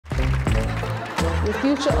The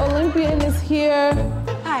future Olympian is here.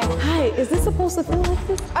 Hi. Hi, is this supposed to feel like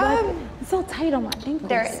this? It's so tight on my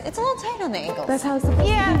ankles. It's a little tight on the ankles. That's how it's supposed to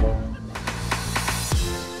be.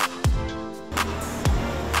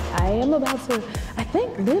 I am about to, I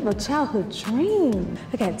think, live a childhood dream.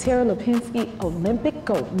 I got Tara Lipinski, Olympic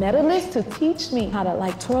gold medalist, to teach me how to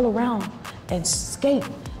like twirl around and skate.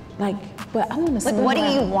 But I want to spin Like, what do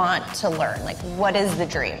around. you want to learn? Like, what is the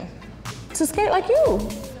dream? To skate like you.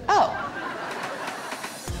 Oh.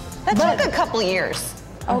 That took a couple years.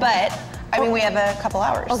 Okay. But, I mean, we have a couple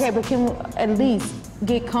hours. Okay, but can we at least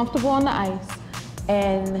get comfortable on the ice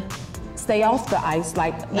and stay off the ice,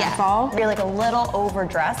 like not fall? You're like a little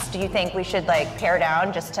overdressed. Do you think we should like pare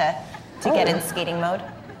down just to get in skating mode?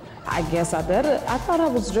 I guess I better. I thought I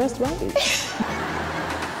was dressed right.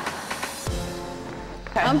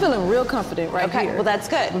 Okay. I'm feeling real confident right here. Well, that's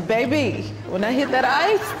good. But baby, when I hit that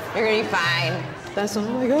ice, You're gonna be fine. that's when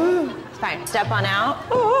I'm like, oh. It's fine. Step on out.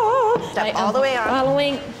 Step I all am the way on.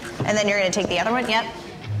 Following. And then you're gonna take the other one. Yep.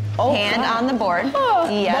 Oh, Hand God. on the board. Oh,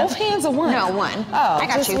 Yep. Both hands or one? No, one. Oh, I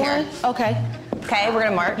got just you here. one? Okay. Okay, we're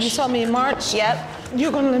gonna march. You saw me in March? Yep.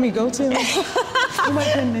 You're gonna let me go too? Oh my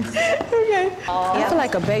goodness. Okay. I feel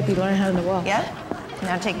like a baby learning how to walk. Yep.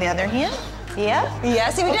 Now take the other hand. Yep. Yeah,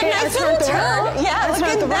 see, we did Okay, a nice I little turned turn. around. Yeah, I look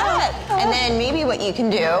turned at that. around. And then maybe what you can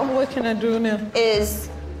do What can I do now? is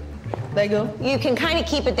Let go. you can kind of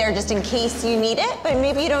keep it there just in case you need it, but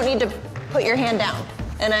maybe you don't need to put your hand down.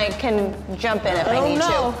 And I can jump in if I need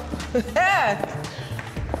to.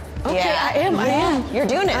 Okay, Yeah. I am. You're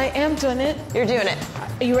doing it. I am doing it. You're doing it.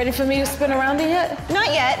 Are you ready for me to spin around it yet? Not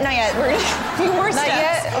yet, not yet. We're gonna a few more steps.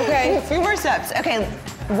 yet? Okay. A few more steps. Okay,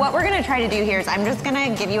 what we're gonna try to do here is I'm just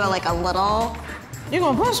gonna give you a little You're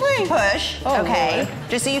gonna push me? push, Oh, okay? Lord.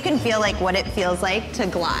 Just so you can feel like what it feels like to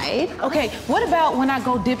glide. Okay, what about when I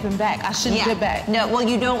go dipping back? I shouldn't dip back. No, well,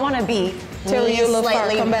 you don't want to be Till you look far,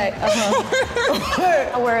 slightly. come back.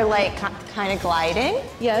 We're like kind of gliding.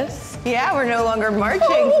 Yes. Yeah, we're no longer marching.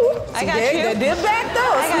 I got you. The dip back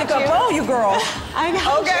though. I got Sneak up you. on you, girl. I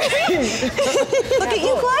got you. Look at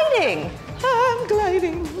you gliding. I'm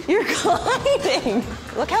gliding. You're gliding.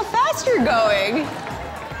 Look how fast you're going.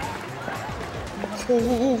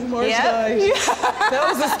 Ooh, March Yep. guys. That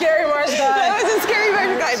was a scary March guy. That was a scary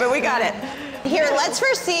march guy, but we got it. Here, let's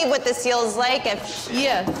first see what this feels like.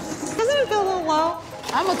 Yes. Doesn't it feel a little low?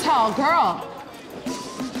 I'm a tall girl.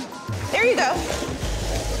 There you go.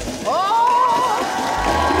 Oh!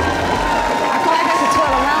 I feel like I could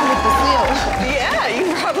twirl around with the seal. Yeah, you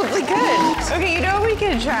probably could. Okay, you know what we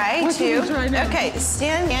could try What can too? we try now? Okay,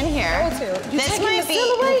 stand here. You This taking might the be.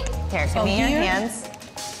 seal away? Here, give me your here? hands.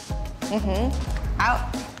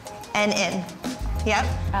 Out and in. Yep.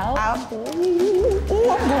 Out. Ooh,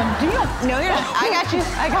 I'm going down. No, you're not. I got you.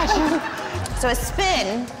 I got you. So a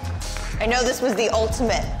spin. I know this was the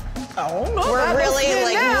ultimate. Oh, no. We're really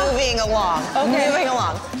like moving along. Okay. Moving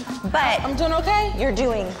along. But I'm doing okay? you're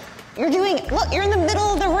doing. Look, you're in the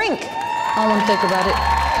middle of the rink. I don't want to think about it.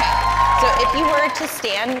 So if you were to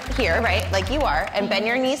stand here, right, like you are, and bend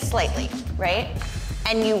your knees slightly, right?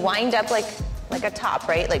 And you wind up like a top,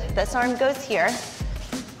 right? Like this arm goes here.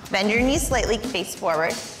 Bend your knees slightly, face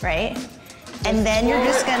forward, right? And then you're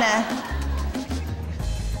just gonna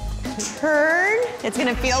turn. It's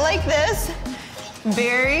gonna feel like this,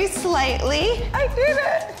 very slightly. I did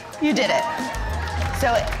it. You did it.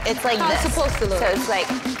 So it's like How's this. it supposed to look? So it's like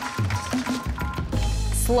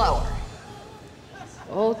slower.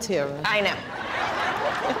 Oh, Tara. I know.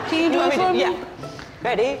 Can you do it for me? Yeah.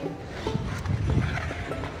 Ready?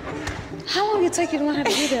 How long did it take you to learn how to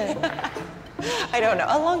do that? I don't know.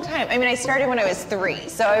 A long time. I mean, I started when I was 3,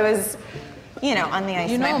 so I was, on the ice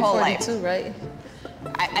You know my I'm whole life. 42, right?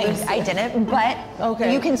 I didn't, but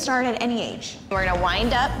Okay. you can start at any age. We're gonna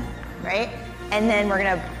wind up, right? And then we're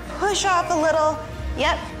gonna push off a little.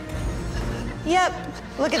 Yep. Yep.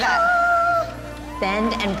 Look at that.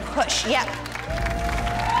 Bend and push. Yep.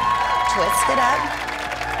 Twist it up.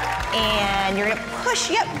 And you're gonna push.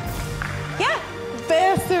 Yep. Yeah.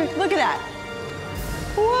 Faster. Look at that.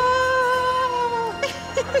 Whoa!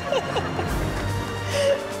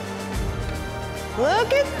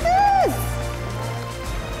 Look at this!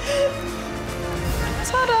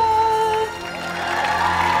 Ta-da!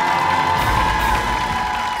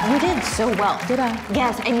 You did so well. Did I?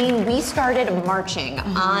 Yes, I mean, we started marching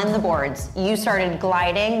on the boards. You started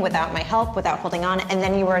gliding without my help, without holding on, and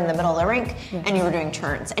then you were in the middle of the rink, and you were doing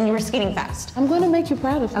turns, and you were skating fast. I'm gonna make you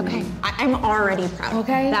proud of me. Okay, I'm already proud.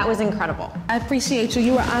 Okay. That was incredible. I appreciate you.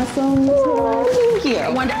 You were awesome. Thank you.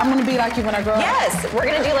 I'm gonna be like you when I grow up. Yes, we're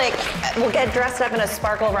gonna do like, we'll get dressed up in a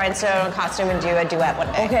sparkle rhinestone costume and do a duet one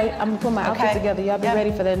day. Okay, I'm gonna put my outfit together. Y'all be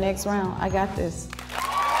ready for the next round. I got this.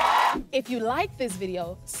 If you like this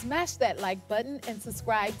video, smash that like button and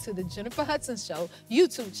subscribe to the Jennifer Hudson Show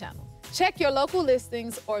YouTube channel. Check your local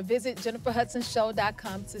listings or visit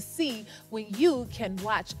jenniferhudsonshow.com to see when you can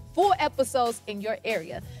watch full episodes in your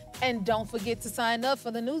area. And don't forget to sign up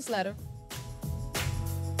for the newsletter.